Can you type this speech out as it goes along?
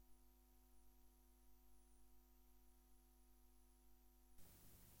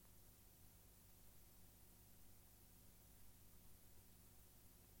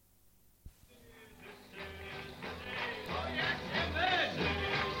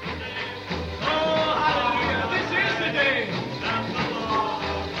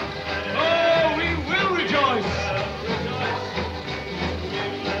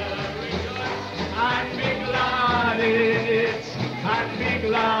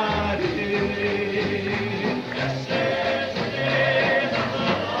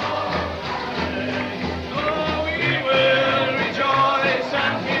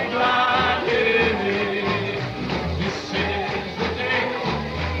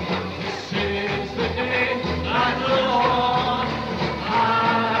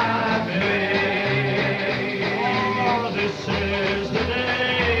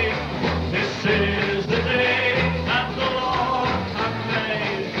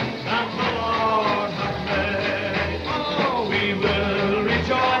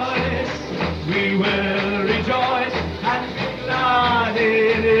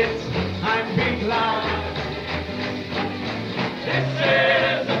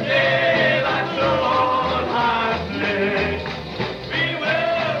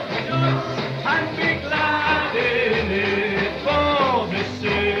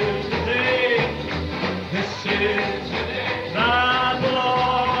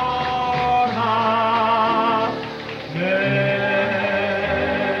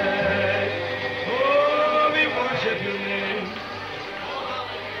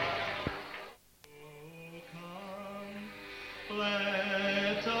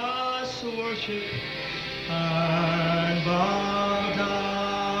us worship and bow down.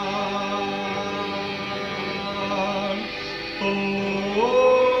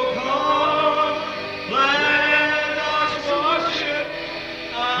 Oh, come, let us worship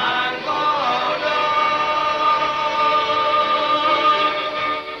and bow down.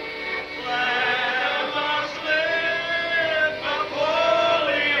 Let us lift up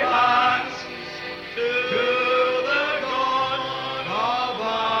holy hands to the God of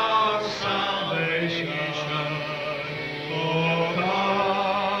our salvation. Oh,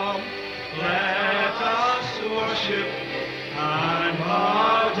 come, let us worship and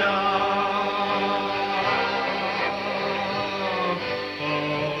bow down.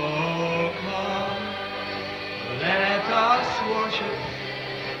 Oh, come, let us worship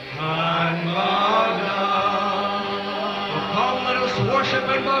and bow down. Oh, come, let us worship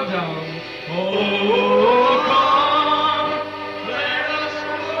and bow down. Oh, come, let us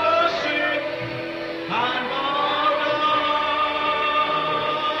worship and bow down.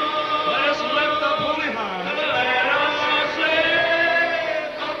 Let us lift up holy hands. Let us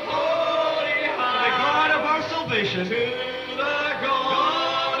lift up holy hands. The God of our salvation. To the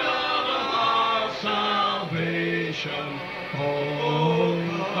God of our salvation. Oh,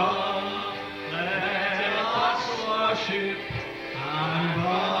 come, let us worship and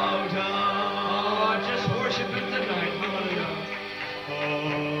bow down. Just worship Him tonight. Hallelujah.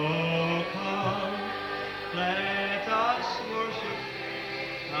 Oh, come, let us worship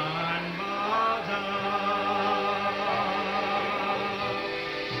and bow down.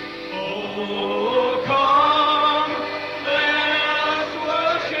 Oh, come, let us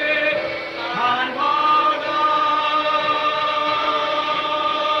worship and bow down.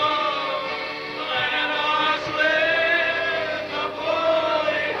 Let us lift up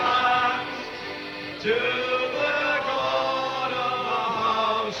holy hands to the God of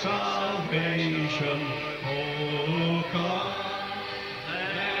our salvation. Oh, come,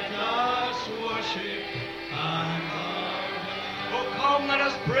 let us worship and bow down. Oh, come, let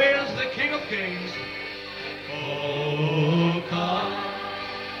us praise the King of Kings. Oh, come,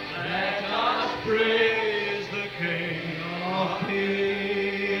 let us praise the King of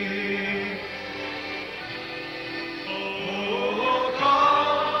Kings. Oh,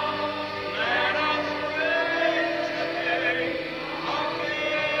 come, let us praise the King of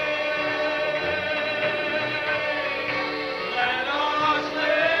Kings. Let us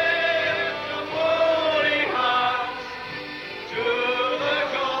lift up holy hands to the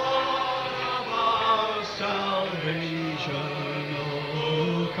God of our salvation.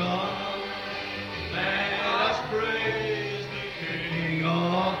 Oh, come, let us praise the King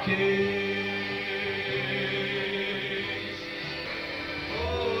of Kings.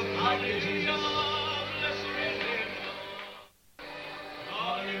 Oh, thank you, Jesus. Bless your name.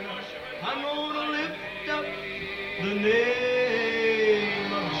 I'm going to lift up the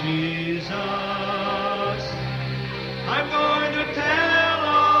name of Jesus. I'm going to tell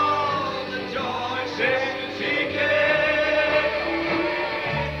all the joy saints He gave.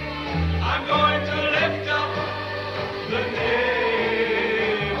 I'm going to lift up the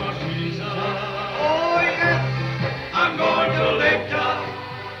name of Jesus. Oh, yes. I'm going to lift up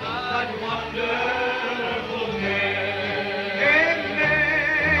that wonderful name.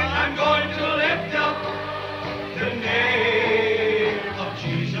 Amen. I'm going to lift up the name of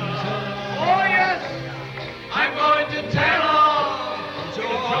Jesus. Oh, yes. I'm going to tell all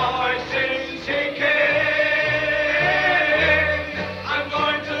joy since He came. I'm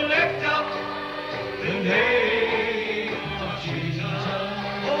going to lift up the name of Jesus.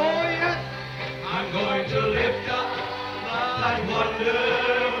 Oh, yes. I'm going to lift up that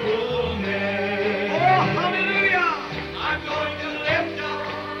wonderful name. Oh, hallelujah. I'm going to lift up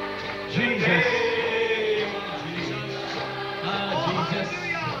Jesus. The name of Jesus. Jesus.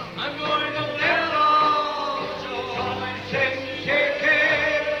 I'm going to lift all joy since He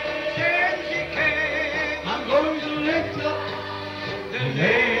came. Since He came. I'm going to lift up the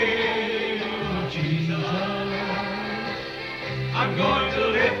name of Jesus. I'm going to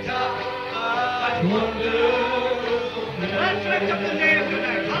lift up that wonderful name. Let's lift up the name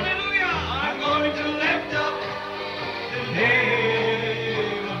tonight. Hallelujah. I'm going to lift up the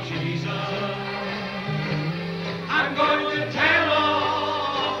name of Jesus. I'm going to tell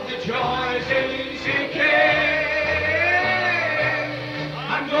all the joy since He came.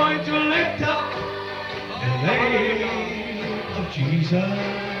 I'm going to lift up the name of Jesus.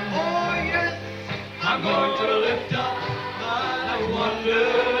 Oh, yes. I'm going to lift up that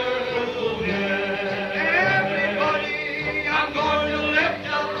wonderful name. Everybody, I'm going to lift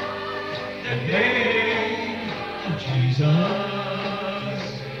up the name of Jesus.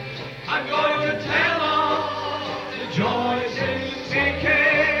 I'm going to tell of the joys in seeking.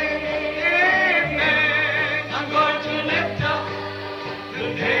 Amen. I'm going to lift up the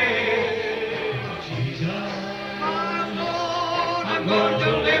name of Jesus. My Lord, I'm going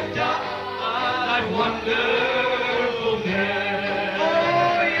to lift up that wonderful name.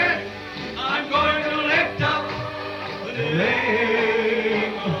 Oh, yes. I'm going to lift up the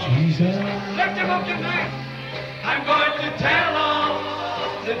name of Jesus. Lift him up tonight. I'm going to tell of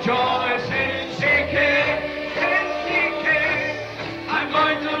the joys in seeking. I'm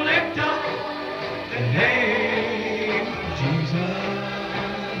going to lift up the name of Jesus.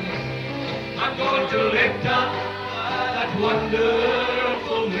 I'm going to lift up that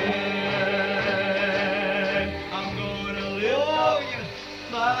wonderful name. I'm going to lift up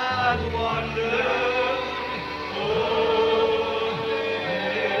that wonderful.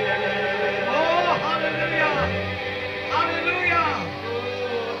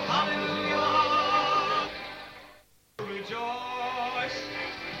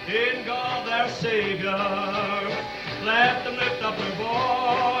 In God their Savior, let them lift up their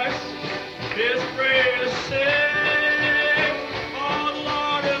voice, His praise sing. For the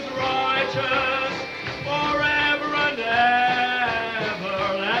Lord is righteous, forever and ever.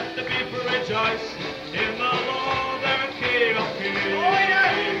 Let the people rejoice in the Lord their King of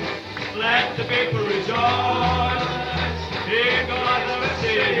Kings. Let the people rejoice in God their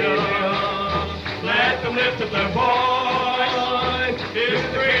Savior. Let them lift up their voice, His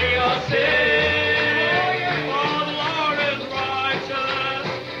praise sing. For the Lord is righteous,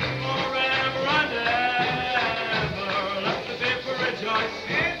 forever and ever. Let the people rejoice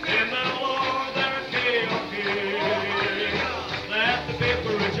in the Lord their King of Kings. Let the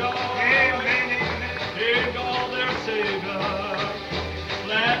people rejoice in God their Savior.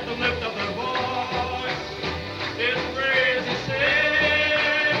 Let them lift up their voice, His praise sing.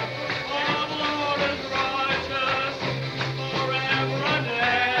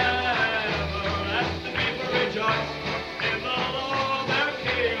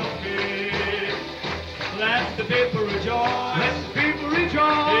 The people rejoice. Let the people rejoice. In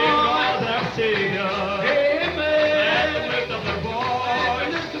God their Savior. Amen. Let them lift up their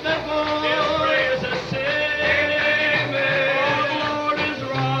voice. Lift up their voice. His praises sing. Amen. For the Lord is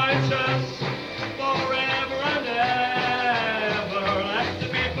righteous, forever and ever. Let the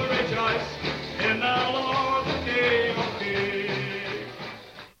people rejoice in the Lord, the King of Kings.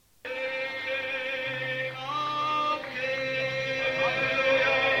 King of Kings.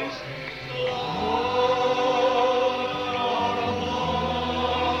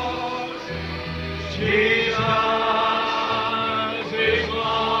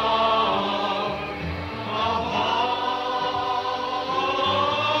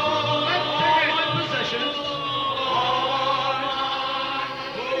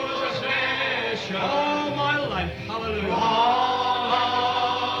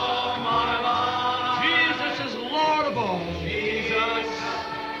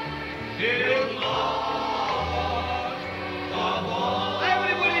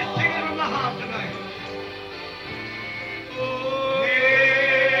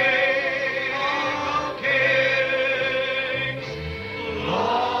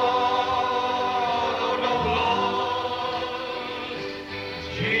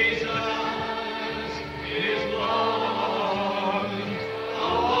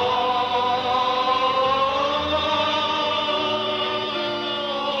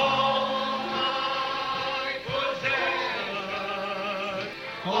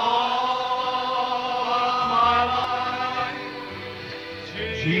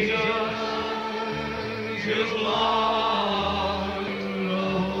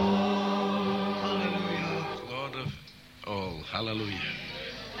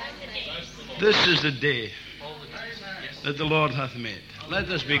 This is the day that the Lord hath made. Let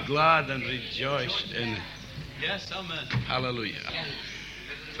us be glad and rejoice in it. Yes, amen. Hallelujah.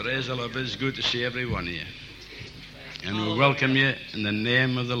 Praise the Lord. It's good to see every one of you. And we welcome you in the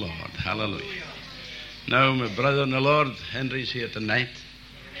name of the Lord. Hallelujah. Now, my brother in the Lord, Henry's here tonight.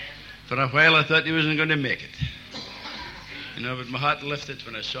 For a while I thought he wasn't going to make it. You know, but my heart lifted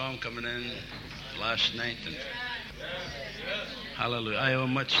when I saw him coming in last night. And hallelujah. I owe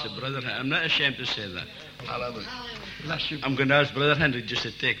much to Brother Henry. I'm not ashamed to say that. Hallelujah. Bless you. I'm going to ask Brother Henry just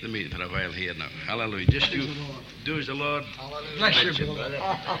to take the meeting for a while here now. Hallelujah. Just you do as the Lord. Bless you, brother.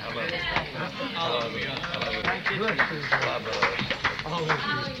 Hallelujah. Hallelujah. Thank you.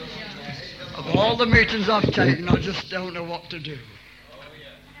 Hallelujah. Of all the meetings I've taken, I just don't know what to do.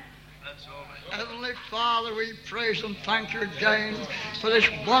 That's all right. Heavenly Heavenly Father, we praise and thank you again for this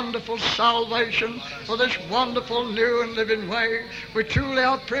wonderful salvation, for this wonderful new and living way. We truly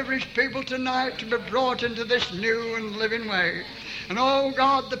are privileged people tonight to be brought into this new and living way. And oh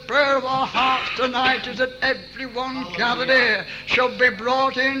God, the prayer of our hearts tonight is that everyone gathered here shall be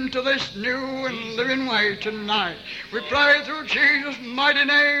brought into this new and living way tonight. We pray through Jesus' mighty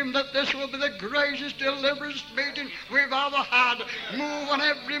name that this will be the greatest deliverance meeting we've ever had. Move on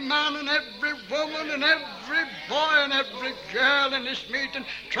every man and every woman and every boy and every girl in this meeting.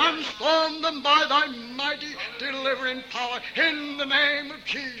 Transform them by thy mighty delivering power. In the name of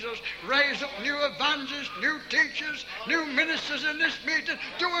Jesus, raise up new evangelists, new teachers, new ministers in this meeting.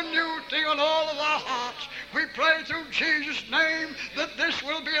 Do a new thing on all of our hearts. We pray through Jesus' name that this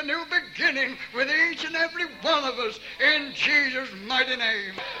will be a new beginning with each and every one of us in Jesus' mighty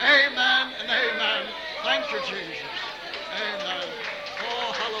name. Amen and amen. Thank you, Jesus. Amen.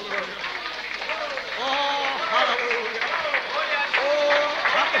 Oh, hallelujah. Oh, hallelujah. Oh,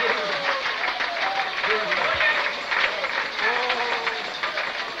 hallelujah.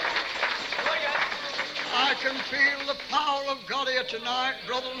 I can feel the power of God here tonight,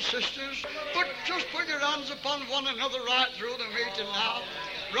 brothers and sisters. But just put your hands upon one another right through the meeting now.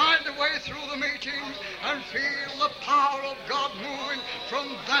 Right the way through the meeting and feel the power of God moving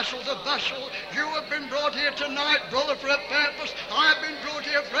from vessel to vessel. You have been brought here tonight, brother, for a purpose. I have been brought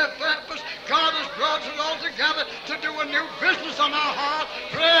here for a purpose. God has brought us all together to do a new business on our heart.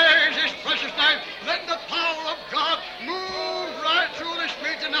 Praise His precious name. Let the power of God move right through this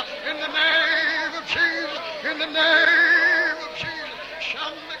meeting now. In the name of Jesus. In the name of Jesus.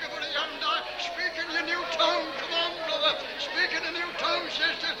 Speak in your new tongue. Come on, brother. Speak in a new tongue,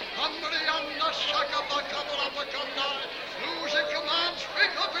 sister. Losing command.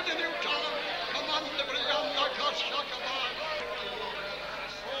 Speak up in the new tongue. Come on,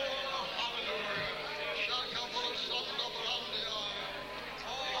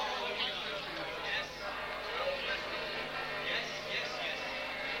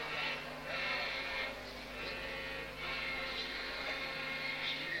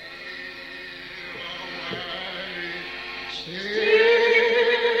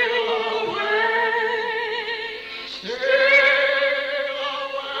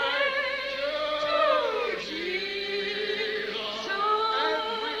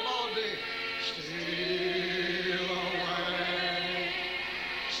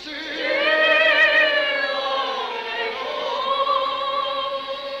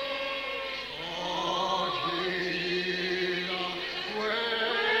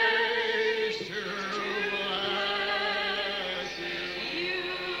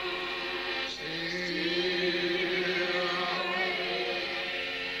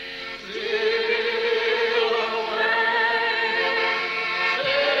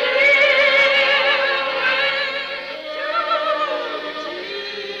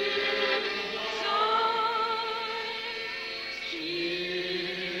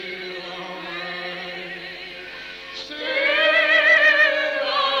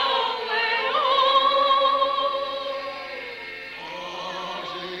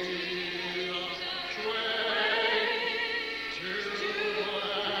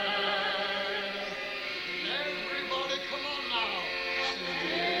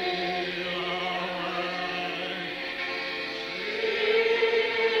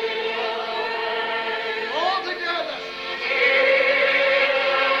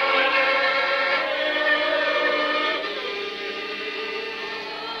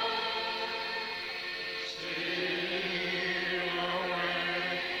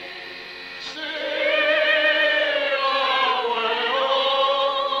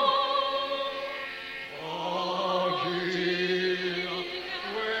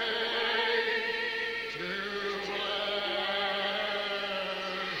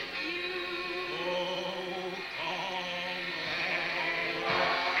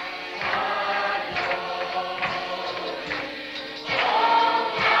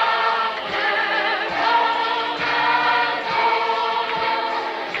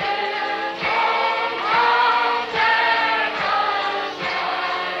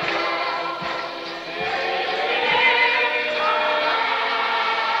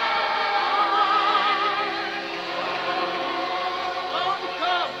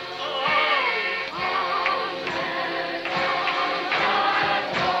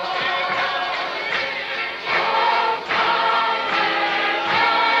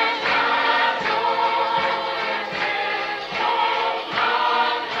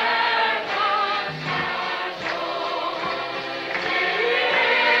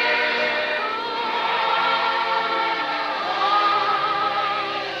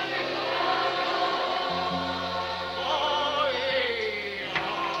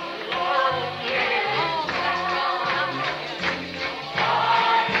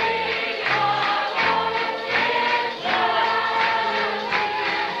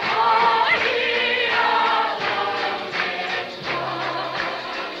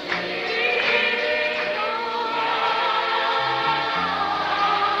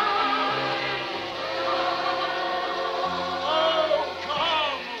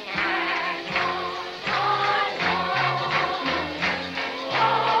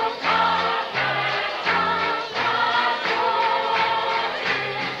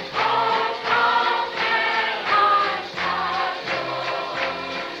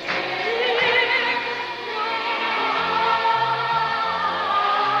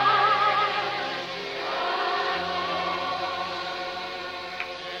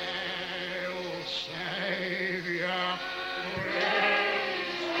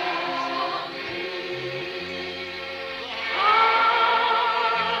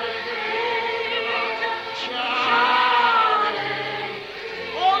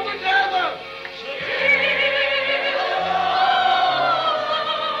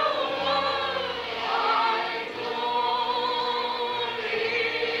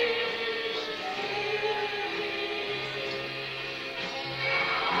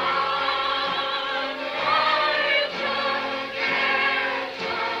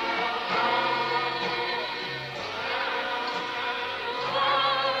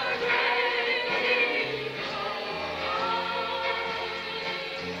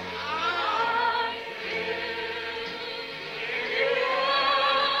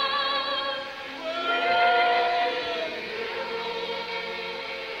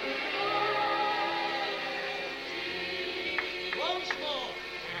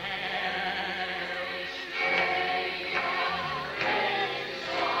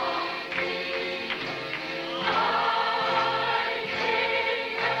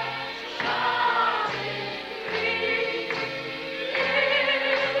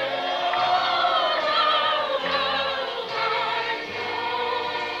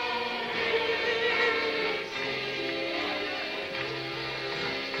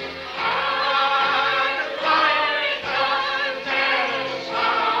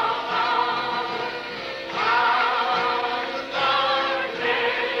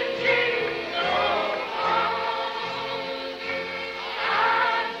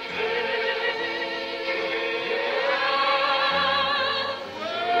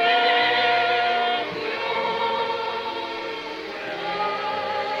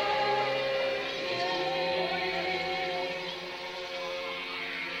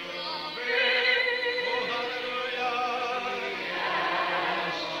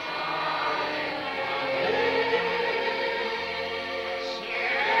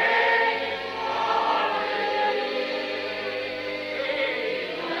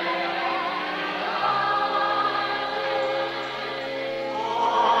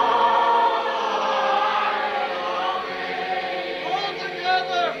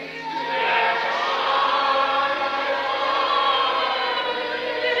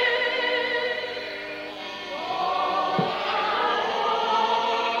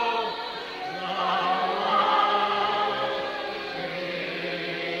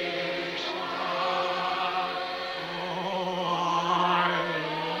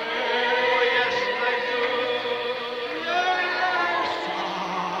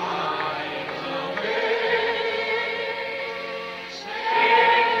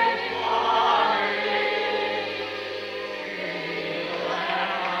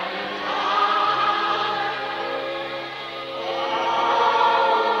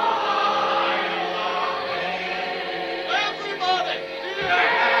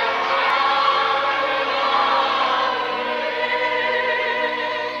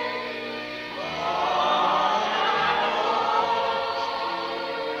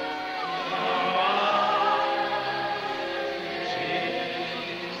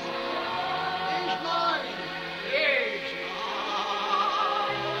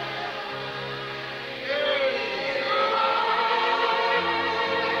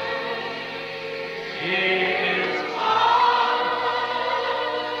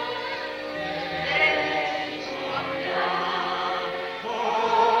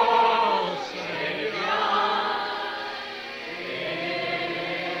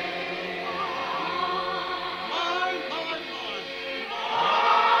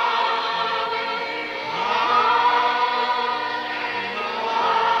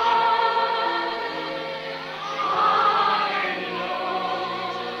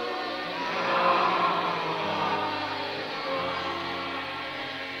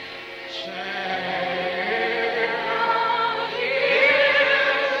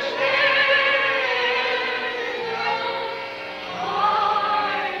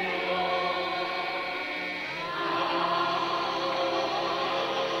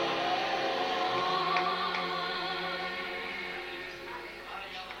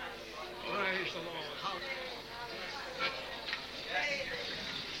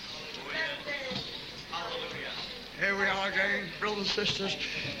 Here we are again, brothers and sisters.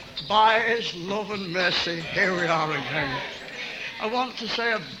 By His love and mercy, here we are again. I want to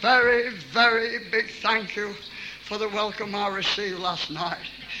say a very, very big thank you for the welcome I received last night.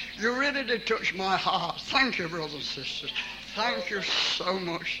 You really did touch my heart. Thank you, brothers and sisters. Thank you so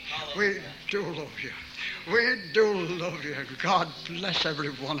much. We do love you. We do love you. God bless every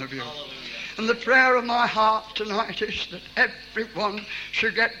one of you. And the prayer of my heart tonight is that everyone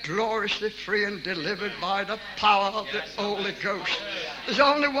should get gloriously free and delivered by the power of the Holy Ghost. There's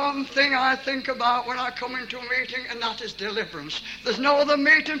only one thing I think about when I come into a meeting, and that is deliverance. There's no other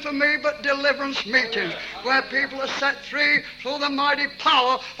meeting for me but deliverance meetings, where people are set free through the mighty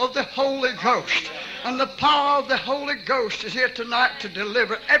power of the Holy Ghost. And the power of the Holy Ghost is here tonight to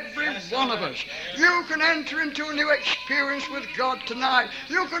deliver every one of us. You can enter into a new experience with God tonight.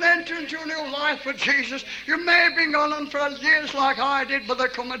 You can enter into a new life with Jesus. You may have been gone on for years like I did, but there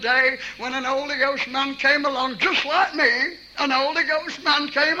come a day when an Holy Ghost man came along just like me. An Holy Ghost man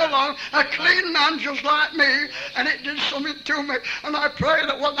came along, a clean man just like me, and it did something to me. And I pray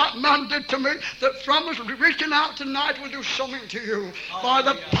that what that man did to me, that from us reaching out tonight will do something to you by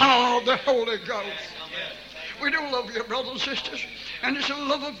the power of the Holy Ghost. We do love you, brothers and sisters. And it's the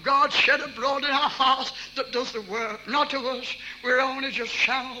love of God shed abroad in our hearts that does the work. Not of us. We're only just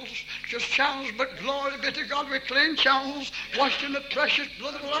channels. But glory be to God, we're clean channels, washed in the precious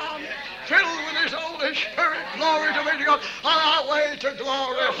blood of the Lamb, filled with His Holy Spirit. Glory to be to God. On our way to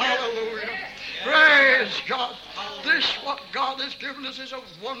glory. Hallelujah. Praise God. This, what God has given us, is a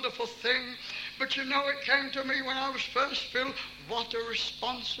wonderful thing. But you know, it came to me when I was first filled. What a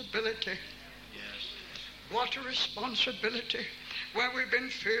responsibility. What a responsibility. When we've been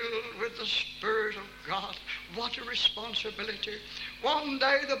filled with the Spirit of God, what a responsibility. One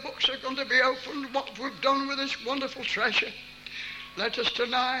day the books are going to be opened, what we've done with this wonderful treasure. Let us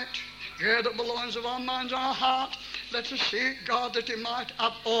tonight gird up the loins of our minds and our heart. Let us seek God that He might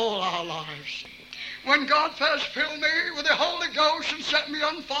have all our lives. When God first filled me with the Holy Ghost and set me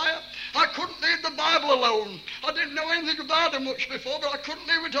on fire, I couldn't leave the Bible alone. I didn't know anything about it much before, but I couldn't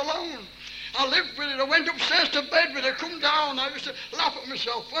leave it alone. I lived with it. I went upstairs to bed with it. Come down. I used to laugh at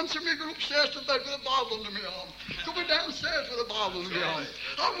myself. Once a week, go upstairs to bed with a Bible under my arm. Coming downstairs with a Bible under my arm.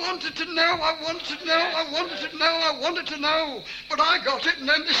 I wanted to know. I wanted to know. But I got it, and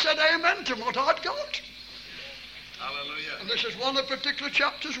then they said amen to what I'd got. Hallelujah. And this is one of the particular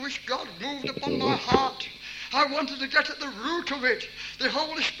chapters which God moved upon my heart. I wanted to get at the root of it. The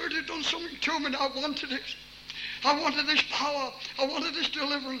Holy Spirit had done something to me, and I wanted it. I wanted this power. I wanted this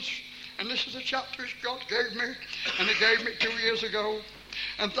deliverance. And this is the chapter God gave me, and He gave me 2 years ago.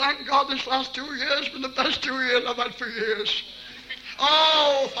 And thank God this last 2 years has been the best 2 years I've had for years.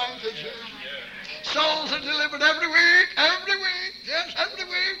 Oh, thank you, Jesus. Souls are delivered every week. Yes, every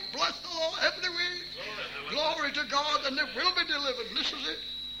week. Bless the Lord, every week. Glory to God, and they will be delivered. And this is it.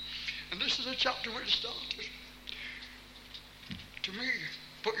 And this is the chapter where it started. To me,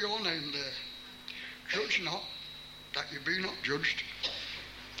 put your name there. Judge not, that you be not judged.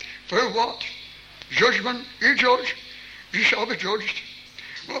 For what? Judgment, ye judge, ye shall be judged.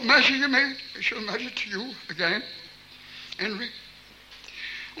 What measure you made, it shall measure to you again. Henry.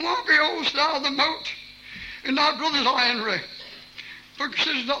 What beholdest thou the mote in thy brother's eye, Henry? But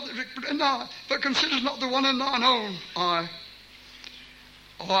considers not the one in thine own eye.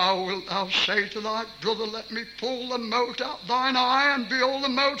 Or how wilt thou say to thy brother, let me pull the mote out thine eye, and behold the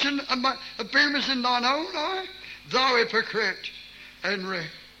mote and the beam is in thine own eye? Thou hypocrite, Henry.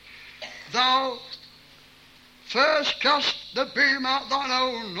 Thou first cast the beam out thine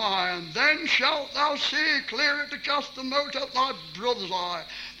own eye, and then shalt thou see clearly to cast the mote out thy brother's eye.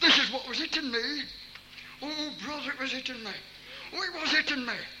 This is what was hitting me. Oh, brother, it was hitting me. Oh, it was hitting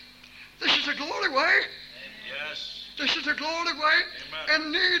me. This is a glory way. Yes. This is a glory way.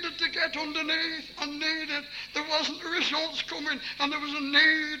 And needed to get underneath. And needed. There wasn't the results coming. And there was a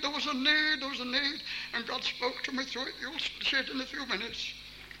need. There was a need. There was a need. And God spoke to me through it. You'll see it in a few minutes.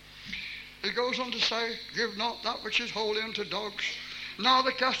 He goes on to say, give not that which is holy unto dogs.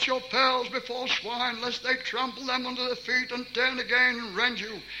 Neither cast your pearls before swine, lest they trample them under their feet and turn again and rend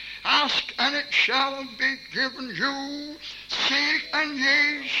you. Ask, and it shall be given you. Seek, and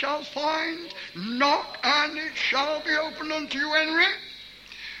ye shall find. Knock, and it shall be opened unto you, Henry.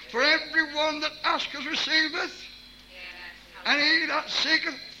 For every one that asketh receiveth, and he that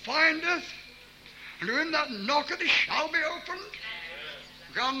seeketh findeth, and to him that knocketh it shall be opened.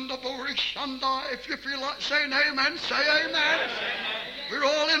 If you feel like saying amen, say amen. We're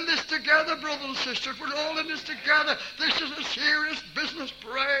all in this together, brothers and sisters. We're all in this together. This is a serious business.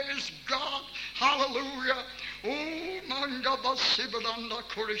 Praise God. Hallelujah. Oh, man, God, that's Sibadanda,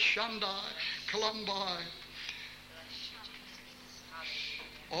 Kurishanda, Kalambai.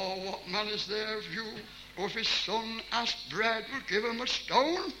 Oh, what man is there of you? Or if his son asks bread, will give him a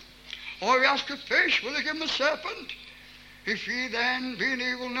stone? Or if he asks a fish, will he give him a serpent? If ye then, being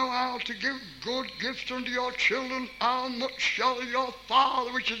evil, know how to give good gifts unto your children, how much shall your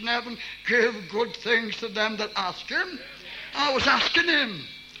Father which is in heaven give good things to them that ask him? I was asking him.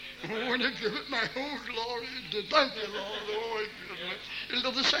 Oh, when he give it me, oh, glory, he did. Thank you, Lord. Oh,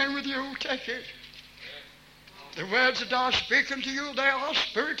 he'll do the same with you. Take it. The words that I speak unto you, they are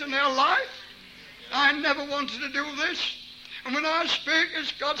spirit and they are life. I never wanted to do this. And when I speak,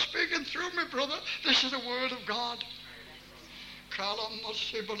 it's God speaking through me, brother. This is the word of God.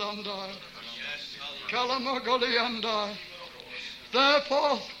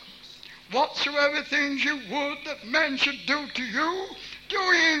 Therefore, whatsoever things you would that men should do to you, do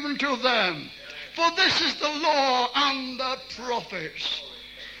even to them. For this is the law and the prophets.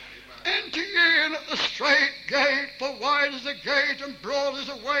 Enter ye in at the straight gate, for wide is the gate and broad is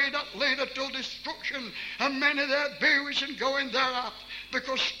the way that leadeth to destruction, and many there be which can go in thereat.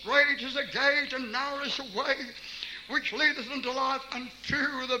 Because straight is the gate and narrow is the way which leadeth unto life, and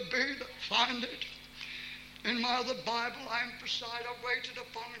few there be that find it. In my other Bible, I emphasized, I waited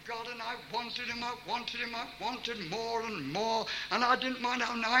upon God, and I wanted him, I wanted more and more, and I didn't mind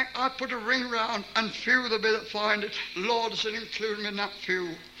how night I put a ring round, and few there be that find it. Lord said, include me in that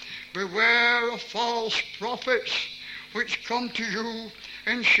few. Beware of false prophets, which come to you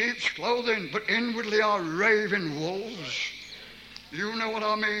in sheep's clothing, but inwardly are raving wolves. You know what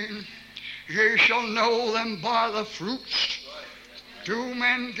I mean. Ye shall know them by the fruits. Do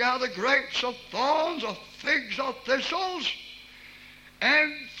men gather grapes of thorns, or figs of thistles?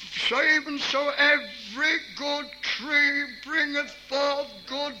 Even so every good tree bringeth forth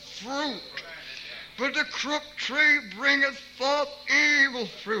good fruit, but the crooked tree bringeth forth evil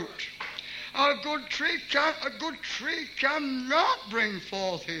fruit. A good tree cannot bring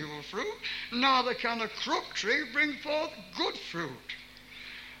forth evil fruit, neither can a crooked tree bring forth good fruit.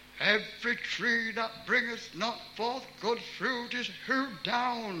 Every tree that bringeth not forth good fruit is hewed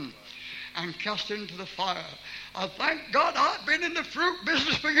down and cast into the fire. I thank God I've been in the fruit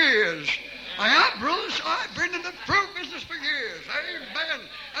business for years. I have, brothers. I've been in the fruit business for years. Amen.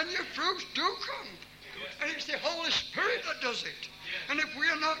 And your fruits do come. And it's the Holy Spirit that does it. And if we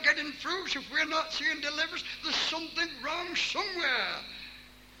are not getting fruits, if we're not seeing deliverance, there's something wrong somewhere.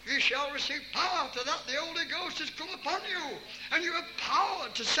 You shall receive power. To that the Holy Ghost has come upon you. And you have power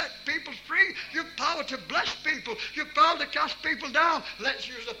to set people free. You have power to bless people. You have power to cast people down. Let's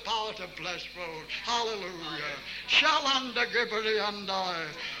use the power to bless folks. Hallelujah. Shalanda Gibbery and I.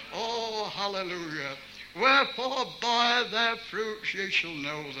 Oh, hallelujah. Wherefore by their fruits ye shall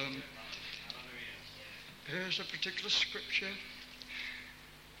know them. Here's a particular scripture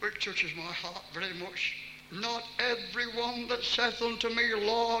which touches my heart very much. Not every one that saith unto me,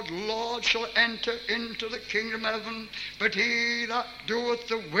 Lord, Lord, shall enter into the kingdom of heaven, but he that doeth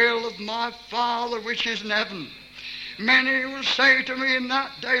the will of my Father which is in heaven. Many will say to me in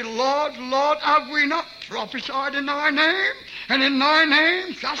that day, Lord, Lord, have we not prophesied in thy name? And in thy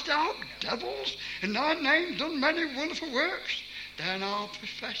name cast out devils? In thy name done many wonderful works? Then I'll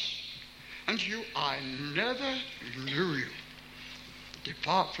profess unto you, I never knew you.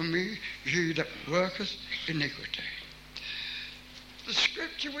 Depart from me, ye that worketh iniquity. The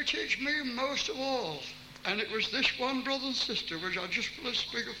scripture which hits me most of all, and it was this one, brother and sister, which I just want to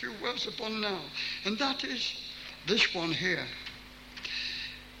speak a few words upon now, and that is this one here.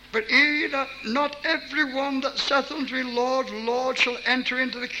 But But not every one that saith unto me, Lord, Lord, shall enter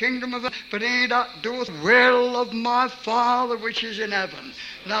into the kingdom of heaven, but he that doeth the will of my Father which is in heaven.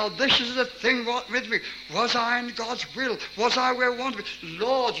 Now this is the thing what with me. Was I in God's will? Was I where I want to be?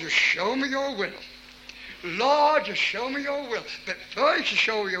 Lord, you show me your will. Lord, you show me your will. But first to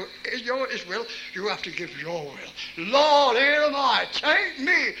show you his will, you have to give your will. Lord, here am I. Take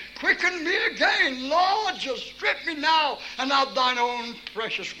me. Quicken me again. Lord, just strip me now and have thine own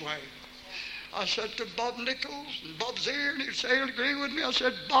precious way. I said to Bob Nichols, and Bob's here, and he'll agree with me. I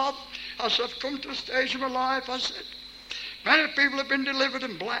said, Bob, I've come to a stage of my life. I said, many people have been delivered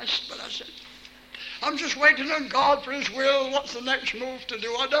and blessed, but I said, I'm just waiting on God for his will. What's the next move to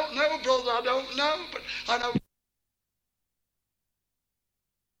do? I don't know, brother. I don't know, but I know.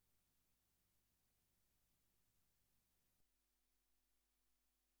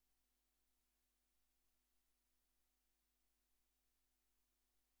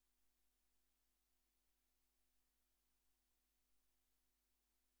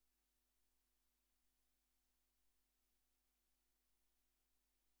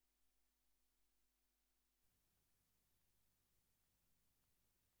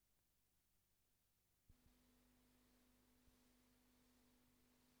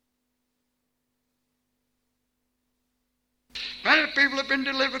 Many people have been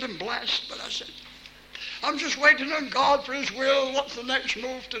delivered and blessed, but I said, I'm just waiting on God for his will. What's the next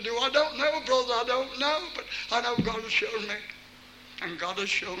move to do? I don't know, brother. I don't know, but I know God has shown me. And God has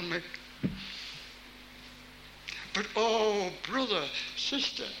shown me. But, oh, brother,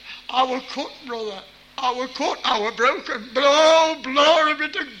 sister, our cut, brother, our cut, our broken. But, oh, glory be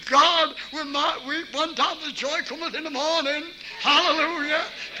to God. We one time the joy cometh in the morning. Hallelujah.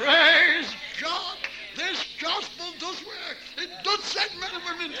 Praise God. This gospel does work. It does set men and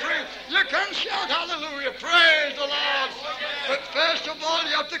women free. You can shout hallelujah. Praise the Lord. But first of all,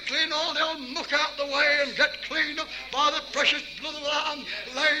 you have to clean all the old muck out the way and get cleaned up by the precious blood of the Lamb.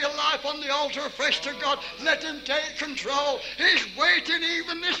 Lay your life on the altar afresh to God. Let him take control. He's waiting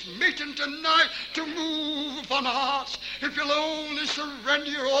even this meeting tonight to move upon hearts. If you'll only surrender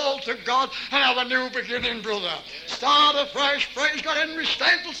your all to God and have a new beginning, brother. Start afresh. Praise God. Henry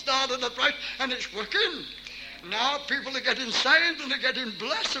Staples started afresh, and it's working. Now people are getting saved and they're getting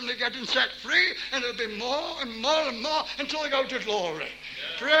blessed and they're getting set free, and it'll be more and more and more until they go to glory.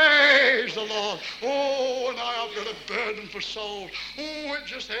 Praise the Lord. Oh, and I've got a burden for souls. Oh, it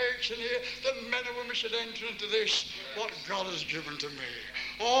just aches in here that men and women should enter into this, what God has given to me.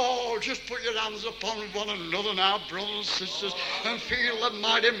 Oh, just put your hands upon one another now, brothers and sisters, and feel the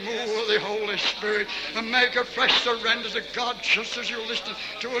mighty move of the Holy Spirit, and make a fresh surrender to God just as you listen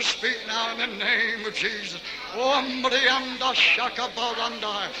to us speak now in the name of Jesus. Oh, Marianda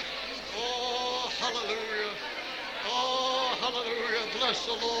Shakabadandai. Oh, hallelujah. Oh, hallelujah. Bless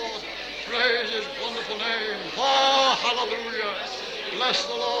the Lord. Praise his wonderful name. Oh, hallelujah. Bless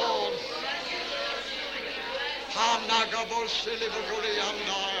the Lord.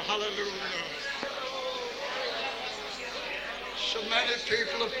 Hallelujah. So many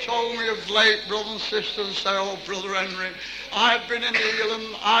people have told me of late, brothers and sisters, and say, oh, Brother Henry, I've been in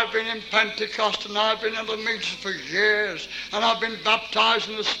Elam, I've been in Pentecost, and I've been in the meetings for years, and I've been baptized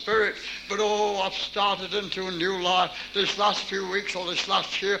in the Spirit, but oh, I've started into a new life this last few weeks, or this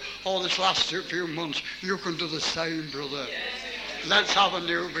last year, or this last few months. You can do the same, brother. Let's have a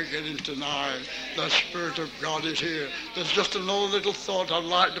new beginning tonight. The Spirit of God is here. There's just another little thought I'd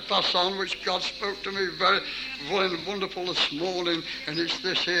like to pass on, which God spoke to me very wonderful this morning, and it's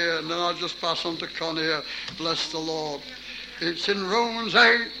this here, and then I'll just pass on to Con here. Bless the Lord. It's in Romans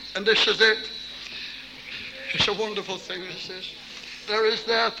 8, and this is it. It's a wonderful thing, this is. There is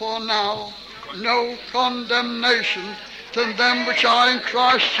therefore now no condemnation to them which are in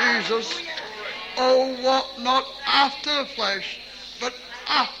Christ Jesus. Oh, walk not after the flesh, but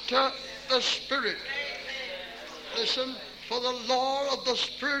after the Spirit. Listen, for the law of the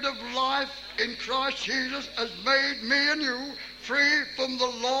Spirit of life in Christ Jesus has made me and you free from the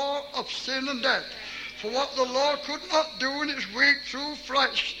law of sin and death. For what the law could not do in its weak through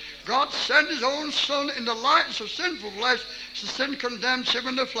flesh, God sent his own Son in the likeness of sinful flesh, so sin condemns him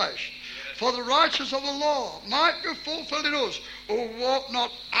in the flesh. For the righteousness of the law might be fulfilled in us, who walk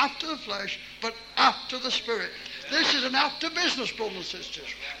not after the flesh, but after the Spirit. This is an after business, brothers and sisters.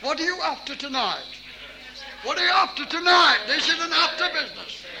 What are you after tonight? What are you after tonight? This is an after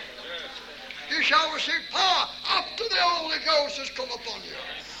business. You shall receive power after the Holy Ghost has come upon you.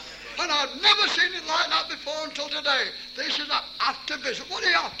 And I've never seen it like that before until today. This is an after business. What are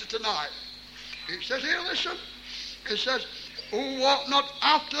you after tonight? It says here, listen. It says, who walk not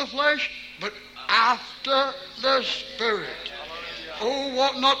after the flesh, but after the Spirit. Oh,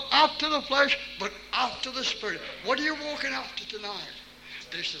 walk not after the flesh, but after the Spirit. What are you walking after tonight?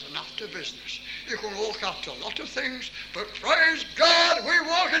 This is an after business. You can walk after a lot of things, but praise God, we're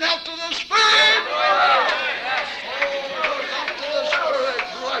walking after the Spirit. Oh, after the Spirit,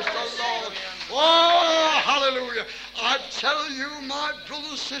 bless the Lord. Oh, hallelujah. I tell you, my brothers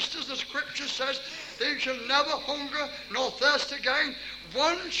and sisters, the Scripture says, they shall never hunger nor thirst again.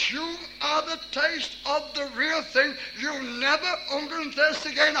 Once you are the taste of the real thing, you'll never hunger and thirst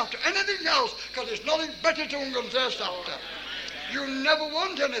again after anything else, because there's nothing better to hunger and thirst after. You never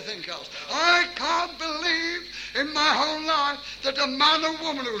want anything else. I can't believe in my own life that a man or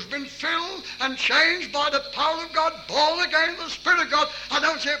woman who's been filled and changed by the power of God, born again with the Spirit of God, I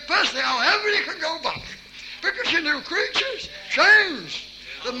don't say personally however you can go back. Because you're new creatures, changed.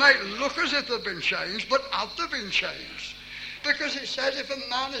 They may look as if they've been changed, but have they been changed? Because it says if a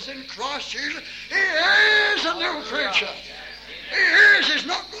man is in Christ Jesus, he is a new creature. He is. He's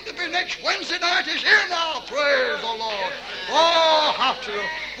not going to be next Wednesday night. He's here now. Praise the Lord. Oh, after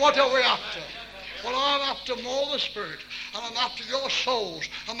what are we after? Well, I'm after more of the Spirit, and I'm after your souls.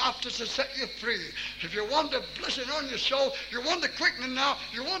 I'm after to set you free. If you want a blessing on your soul, you want the quickening now,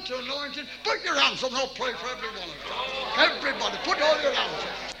 you want the anointing, put your hands up and I'll pray for every one of you. Everybody, put all your hands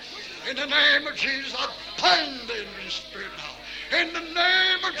up. In the name of Jesus, I bind the enemy spirit now. In the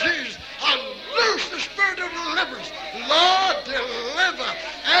name of Jesus, I loose the spirit of deliverance. Lord, deliver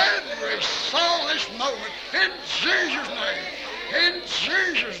every soul this moment. In Jesus' name. In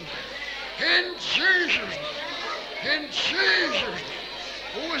Jesus' name. In Jesus' name. In Jesus' name.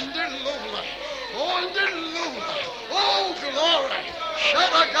 Oh, isn't it lovely? Oh, isn't it lovely? Oh, glory.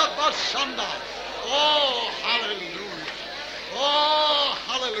 Shadagabasanda. Oh, hallelujah. Oh,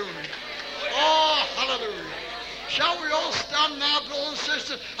 hallelujah. Oh, hallelujah. Shall we all stand now, brothers and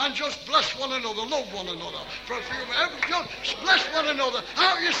sisters, and just bless one another, love one another for a few minutes? Just bless one another.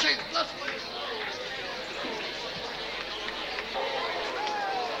 How you see? Bless one another.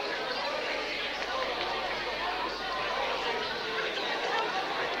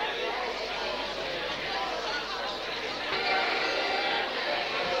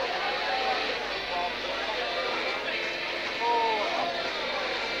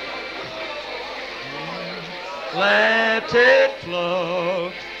 Let it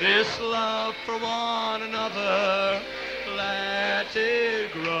flow, this love for one another. Let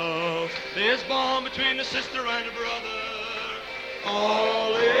it grow, this bond between a sister and a brother.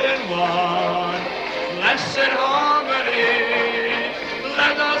 All in one, blessed harmony.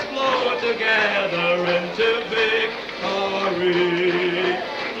 Let us flow together into victory.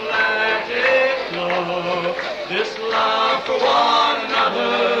 Let it flow, this love for one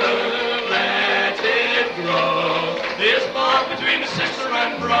another. This bond between the sister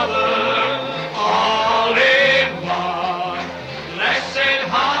and brother, all in one, blessed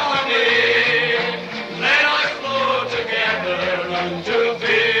harmony. Let us flow together unto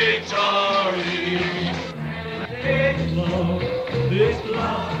victory. Let it flow, this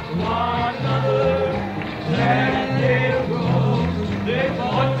love for one another. Let it grow, this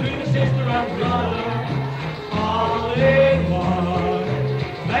bond between the sister and brother, all in one,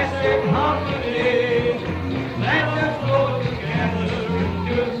 blessed harmony. Let us flow together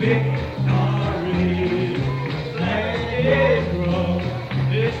into victory. Let it grow,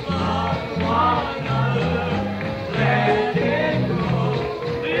 this love for one another. Let it grow,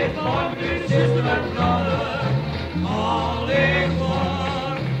 this bond between sister and brother. All in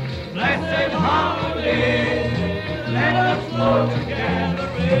one, blessed harmony. Let us flow together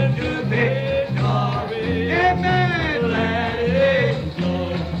into victory. Amen. Let it flow,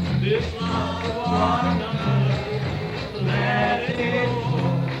 this love for one another. Let it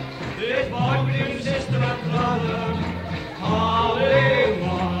flow, this bond between sister and brother, all in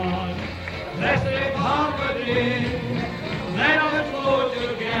one, blessed harmony. Let us flow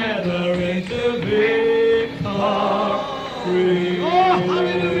together into victory. Oh,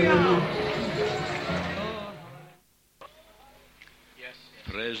 hallelujah! Yes.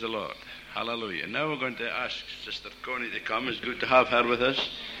 Praise the Lord. Hallelujah. Now we're going to ask Sister Coney to come. It's good to have her with us.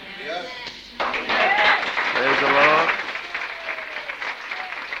 Yes. Praise the Lord.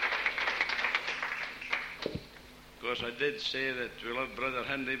 Of course, I did say that we love Brother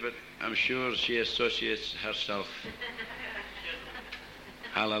Henry, but I'm sure she associates herself,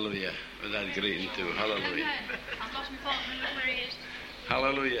 hallelujah, with that greeting too. Hallelujah. I've lost my partner. Look where he is.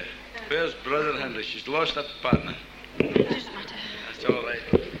 Hallelujah. Where's Brother Henry? She's lost that partner. It doesn't matter. That's all right.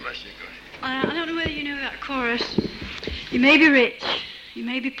 Bless you, God. I don't know whether you know that chorus. You may be rich, you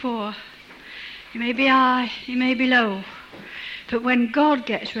may be poor, you may be high, you may be low, but when God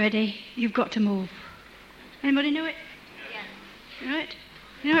gets ready, you've got to move. Anybody know it? You know it?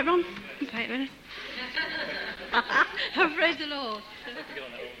 You know it, Ron? Okay, ready? Oh, praise the Lord.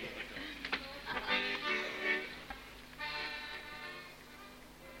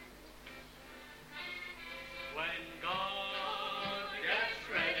 When God gets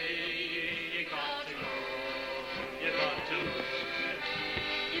ready, you got to go. You got to.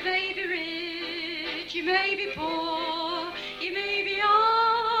 You may be rich, you may be poor, you may be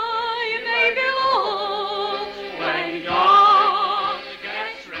high, you may be low. When God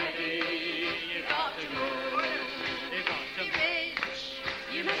gets ready, you got to go. You got to.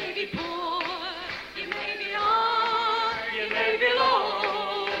 You rich, you may be poor, you may be high, you may be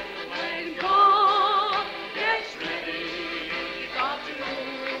low. When God gets ready, You got to go.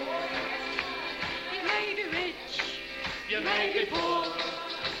 you may be rich, You may be poor.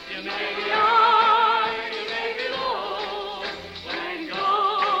 You may be high, high. You may be low. When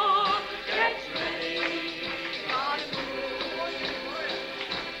God gets ready, you got to go.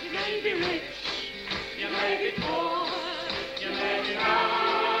 you may be rich, You may be poor. You may be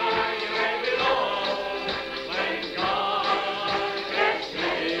high. You may be low. When God gets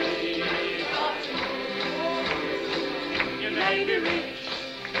ready, you got to go. You may be rich.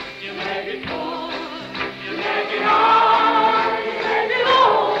 You may be poor. You may be high. You may be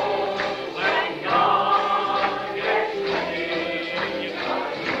low. When God gets ready, you got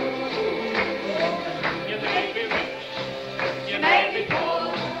to go. You may be rich. You may be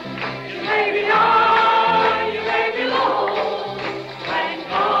poor. You may be high. You may be low. When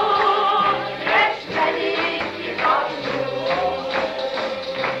God gets ready, you got to go.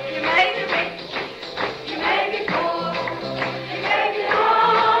 You may be rich. You may be poor. You may be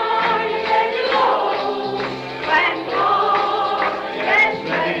high. You may be low. When God gets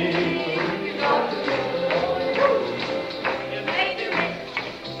ready, you got to go. You may be rich.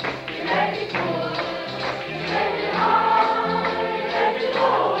 You may be poor. You may be high. You may be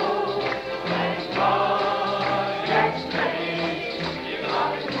low. When God gets ready, you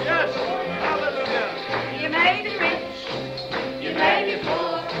got to go. Yes, hallelujah. you may be rich, You may be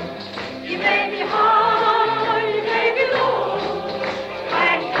poor. You may be high. You may be low.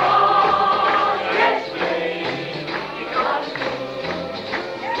 When God gets ready, you got to go.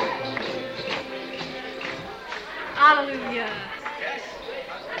 hallelujah.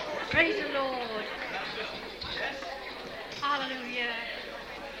 Praise the Lord. Hallelujah.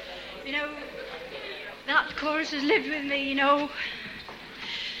 You know, that chorus has lived with me, you know.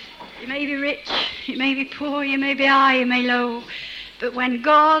 You may be rich, you may be poor, you may be high, you may low. But when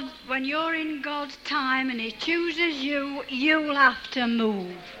you're in God's time and He chooses you, you'll have to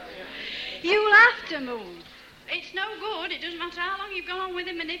move. You'll have to move. It's no good. It doesn't matter how long you've gone on with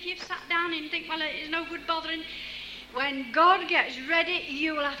Him, and if you've sat down and think, well, it's no good bothering. When God gets ready,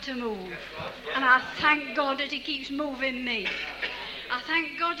 you'll have to move. And I thank God that He keeps moving me. I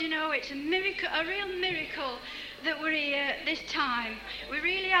thank God, you know, it's a miracle, a real miracle that we're here this time. We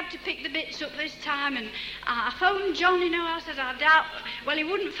really had to pick the bits up this time, and I phoned John, you know, I said, I doubt, well, he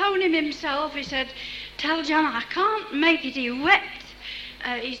wouldn't phone him himself. He said, tell John I can't make it. He wept.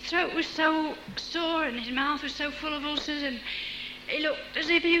 His throat was so sore and his mouth was so full of ulcers, and he looked as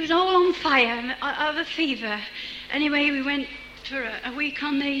if he was all on fire of a fever. Anyway, we went for a week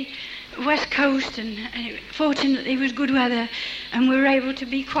on the west coast, and fortunately it was good weather, and we were able to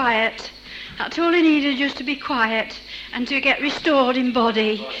be quiet. That's all he needed, just to be quiet and to get restored in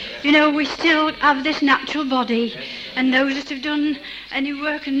body. You know, we still have this natural body, and those that have done any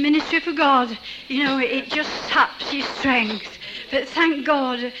work and ministry for God, you know, it just saps your strength. But thank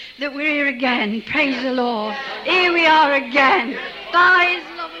God that we're here again. Praise the Lord. Here we are again. By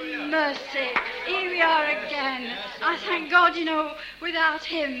His love and mercy, here we are again. I thank God, you know, without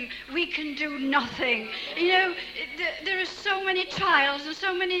Him, we can do nothing. You know, there are so many trials and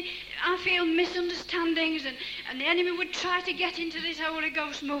so many, I feel, misunderstandings, and the enemy would try to get into this Holy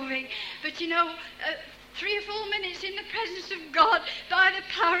Ghost moving. But, you know, 3 or 4 minutes in the presence of God, by the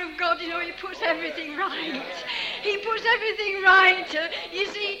power of God, you know, He puts everything right. He puts everything right. You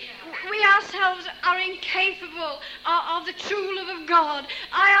see, we ourselves are incapable of the true love of God.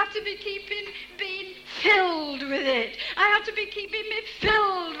 I have to be being filled with it. I have to be keeping me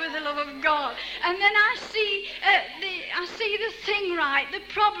filled with the love of God. And then I see the thing right, the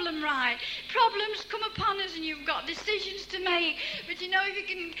problem right. Problems come upon us, and you've got decisions to make. But you know,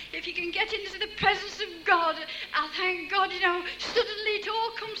 if you can get into the presence of God, I thank God, you know, suddenly it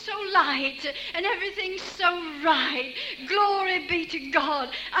all comes so light and everything's so right. Glory be to God.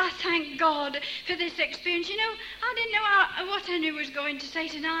 I thank God for this experience. You know, I didn't know what I knew was going to say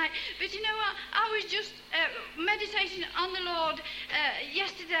tonight, but you know, I was just meditating on the Lord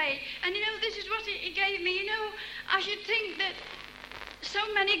yesterday, and you know, this is what He gave me. You know, I should think that so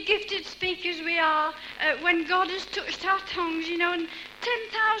many gifted speakers we are when God has touched our tongues, you know, and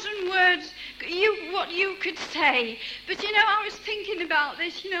 10,000 words, what you could say. But, you know, I was thinking about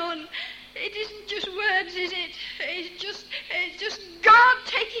this, you know, and it isn't just words, is it? It's just God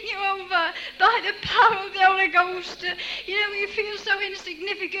taking you over by the power of the Holy Ghost. You know, you feel so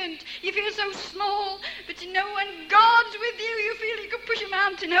insignificant. You feel so small. But you know, when God's with you, you feel you can push a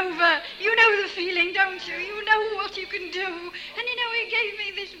mountain over. You know the feeling, don't you? You know what you can do. And you know, He gave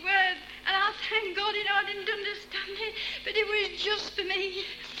me this word. And I thank God, you know, I didn't understand it. But it was just for me.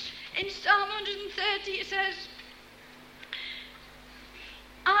 In Psalm 130 it says,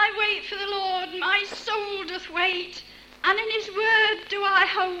 I wait for the Lord, my soul doth wait, and in His word do I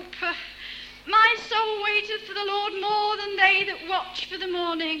hope. My soul waiteth for the Lord more than they that watch for the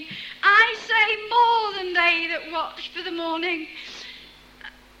morning. I say more than they that watch for the morning.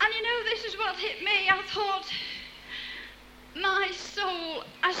 And you know, this is what hit me. I thought, my soul,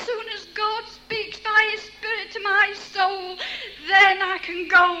 as soon as God speaks by His Spirit to my soul, then I can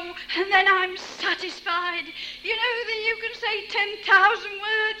go, and then I'm satisfied. You know that you can say 10,000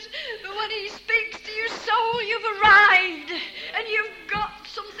 words, but when He speaks to your soul, you've arrived, and you've got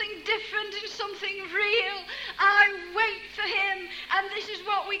something different and something real. I wait for Him, and this is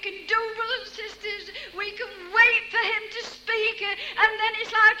what we can do, brothers and sisters. We can wait for Him to speak, and then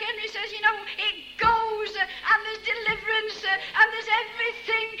it's like Henry says, you know, it goes, and there's deliverance, and there's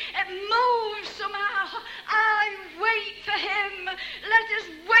everything. It moves somehow. I wait for Him. Let us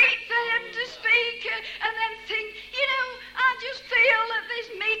wait for Him to speak, and then think, you know, I just feel that this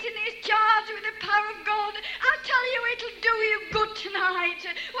meeting is charged with the power of God. I tell you, it'll do you good tonight.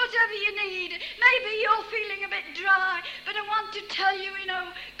 Whatever you need. Maybe you're feeling a bit dry, but I want to tell you, you know,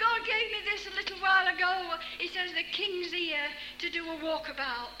 God gave me this a little while ago. He says the king's ear to do a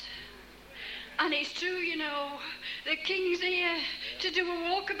walkabout. And it's true, you know, the king's ear to do a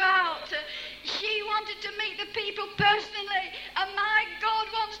walkabout. She wanted to meet the people personally, and my God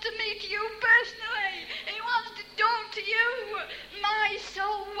wants to meet you personally. He wants to talk to you. My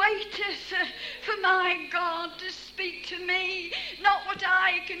soul waiteth for my God to speak to me. Not what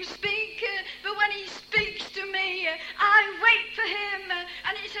I can speak, but when He speaks to me, I wait for Him.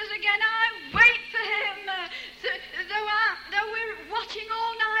 And it says again, I wait for Him. Though we're watching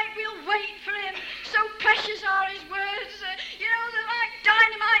all night, we'll wait for Him. So precious are His words. You know, they're like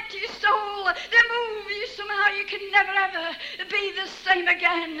dynamite to your soul. They move you somehow. You can never ever be the same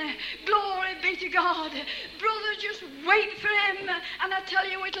again. Glory be to God. Brother, just wait for Him. And I tell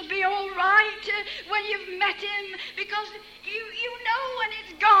you, it'll be all right when you've met Him, because you know when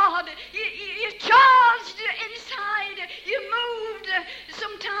it's God. You're charged inside. You're moved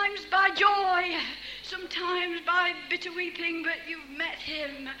sometimes by joy, sometimes by bitter weeping, but you've met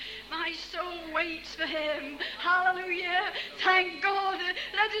Him. My soul waits for Him. Hallelujah. Thank God.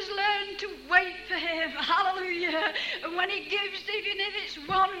 Let us learn to wait for Him. Hallelujah. And when He gives, even if it's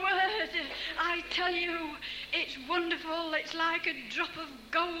one word, I tell you, it's wonderful. It's like a drop of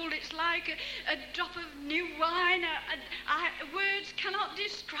gold. It's like a drop of new wine. Words cannot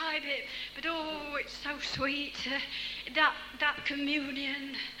describe it. But oh, it's so sweet. That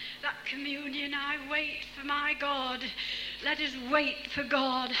communion. That communion, I wait for my God. Let us wait for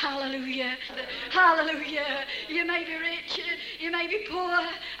God. Hallelujah. Hallelujah. You may be rich, you may be poor,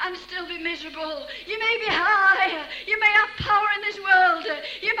 and still be miserable. You may be high, you may have power in this world,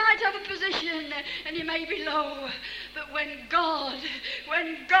 you might have a position, and you may be low. But when God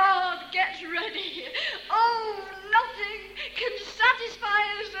gets ready, oh, nothing can satisfy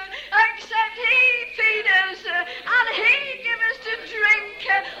us except He feed us, and He give us to drink.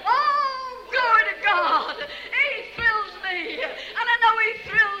 Oh, glory to God. He thrills me, and I know He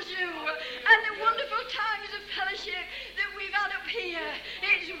thrills you. And the wonderful times of fellowship that we've had up here,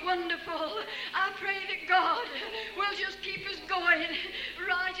 it's wonderful. I pray that God will just keep us going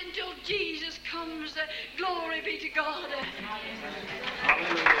right until Jesus comes. Glory be to God.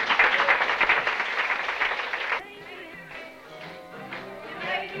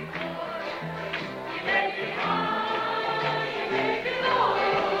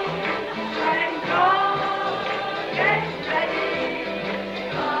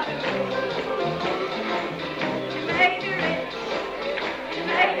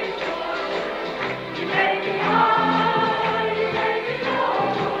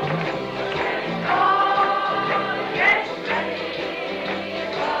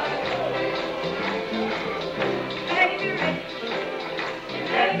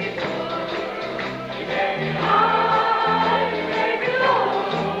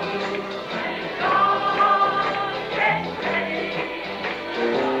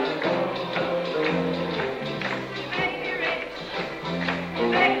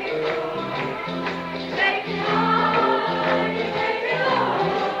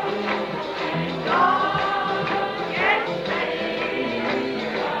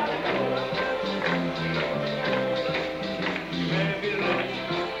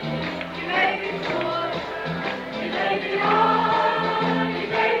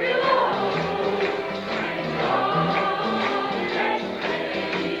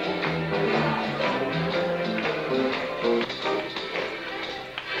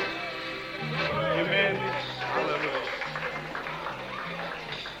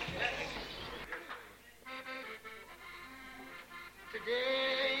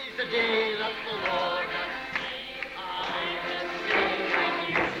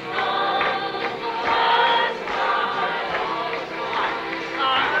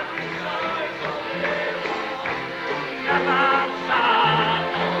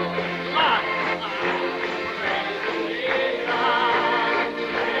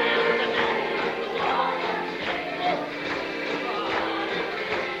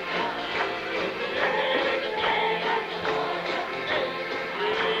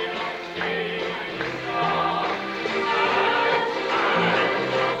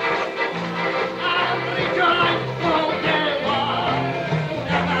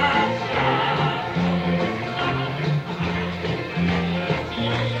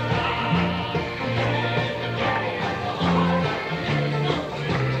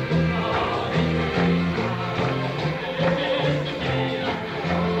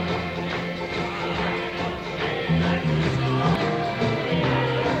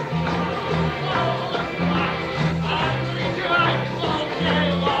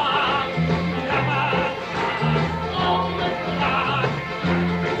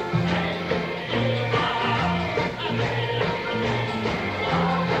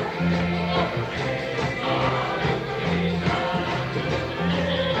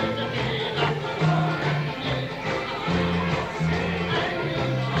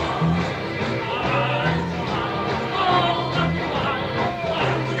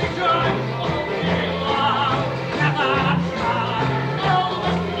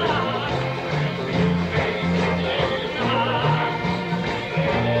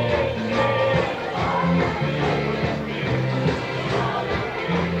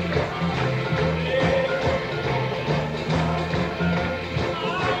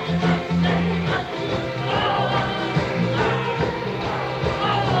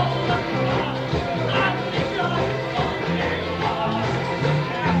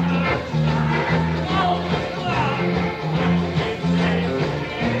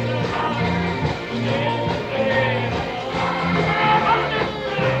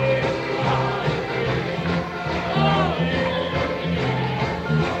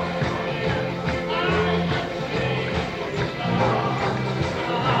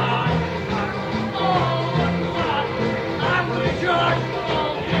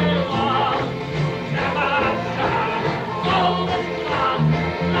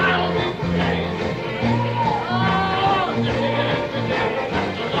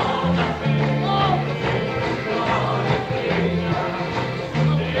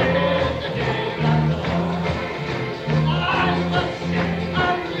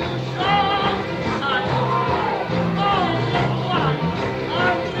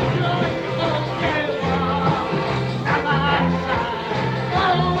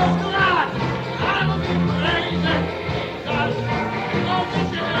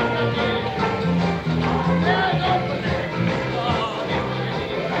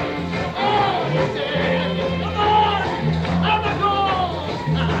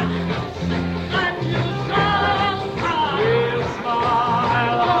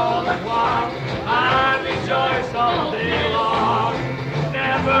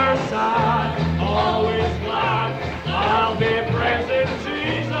 never sad, always glad. I'll be praising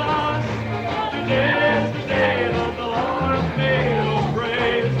Jesus. Today is the day that the Lord has made. Oh,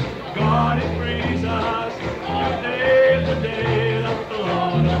 praise God, it frees us. Today is the day that the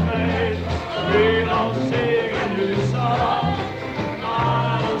Lord has made. We'll sing a new song.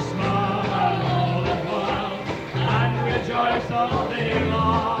 I'll smile all the while and rejoice all day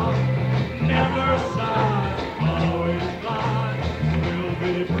long. Never sad, always glad. We'll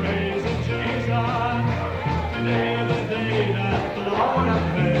be praising Jesus. Today the day that the Lord has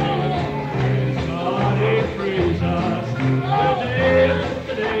made. Praise God, He frees us. Today is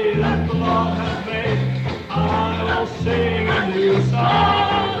the day that the Lord has made. I will sing a new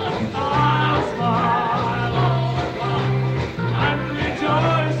song. I'll smile all the while and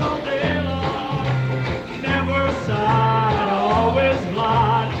rejoice all day long. Never sad, always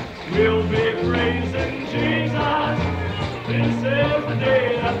glad. We'll be praising Jesus. This is the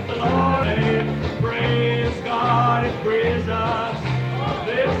day that the Lord made. Praise God, it praise us.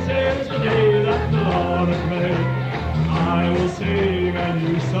 This is the day that the Lord has made. I will sing a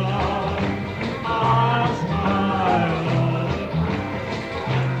new song. I'll smile all the time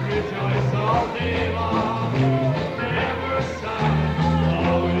and rejoice all day long. Never sad,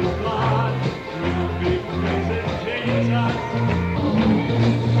 always glad. We'll be praising Jesus.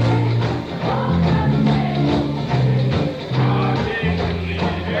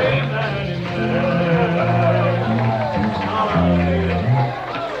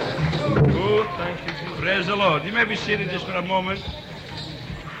 Praise the Lord. You may be seated just for a moment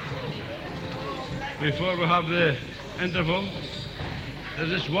before we have the interval. There's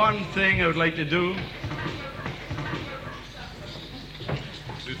this one thing I would like to do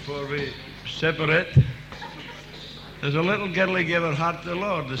before we separate. There's a little girl who gave her heart to the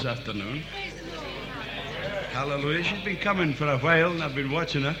Lord this afternoon. Hallelujah. She's been coming for a while and I've been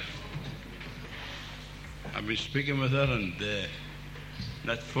watching her. I've been speaking with her and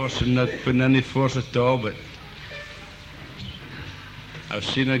not putting any force at all, but I've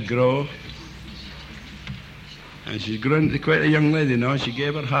seen her grow. And she's grown into quite a young lady now. She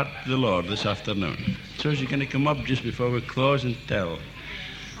gave her heart to the Lord this afternoon. So she's going to come up just before we close and tell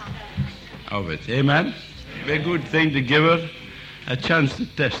of it. Amen? It'd be a good thing to give her a chance to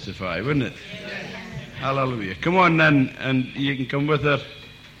testify, wouldn't it? Hallelujah. Come on then, and you can come with her.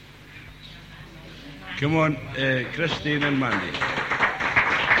 Come on, Christine and Mandy.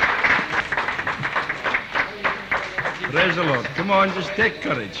 Praise the Lord. Come on, just take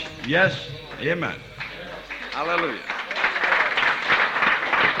courage. Yes? Amen. Hallelujah.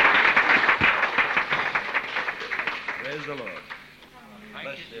 Praise the Lord.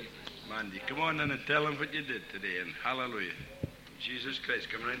 Bless you. Mandy, come on then and tell them what you did today, and hallelujah. Jesus Christ,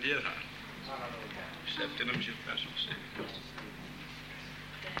 come right into your heart. Accepting Him as your personal Savior.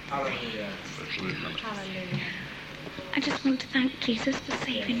 Hallelujah. Hallelujah. I just want to thank Jesus for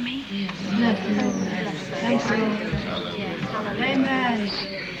saving me. Yes. Thanks, Lord. Hallelujah. Amen.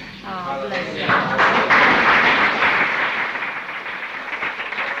 Oh, bless you.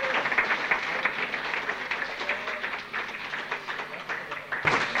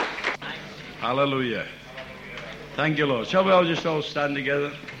 Hallelujah. Thank you, Lord. Shall we all just all stand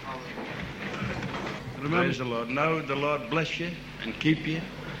together? Praise the Lord. Now the Lord bless you and keep you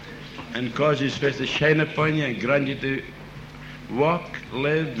and cause His face to shine upon you and grant you to walk,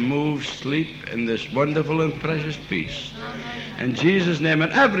 live, move, sleep in this wonderful and precious peace. In Jesus' name.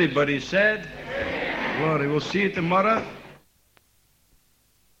 And everybody said, Glory. We'll see you tomorrow.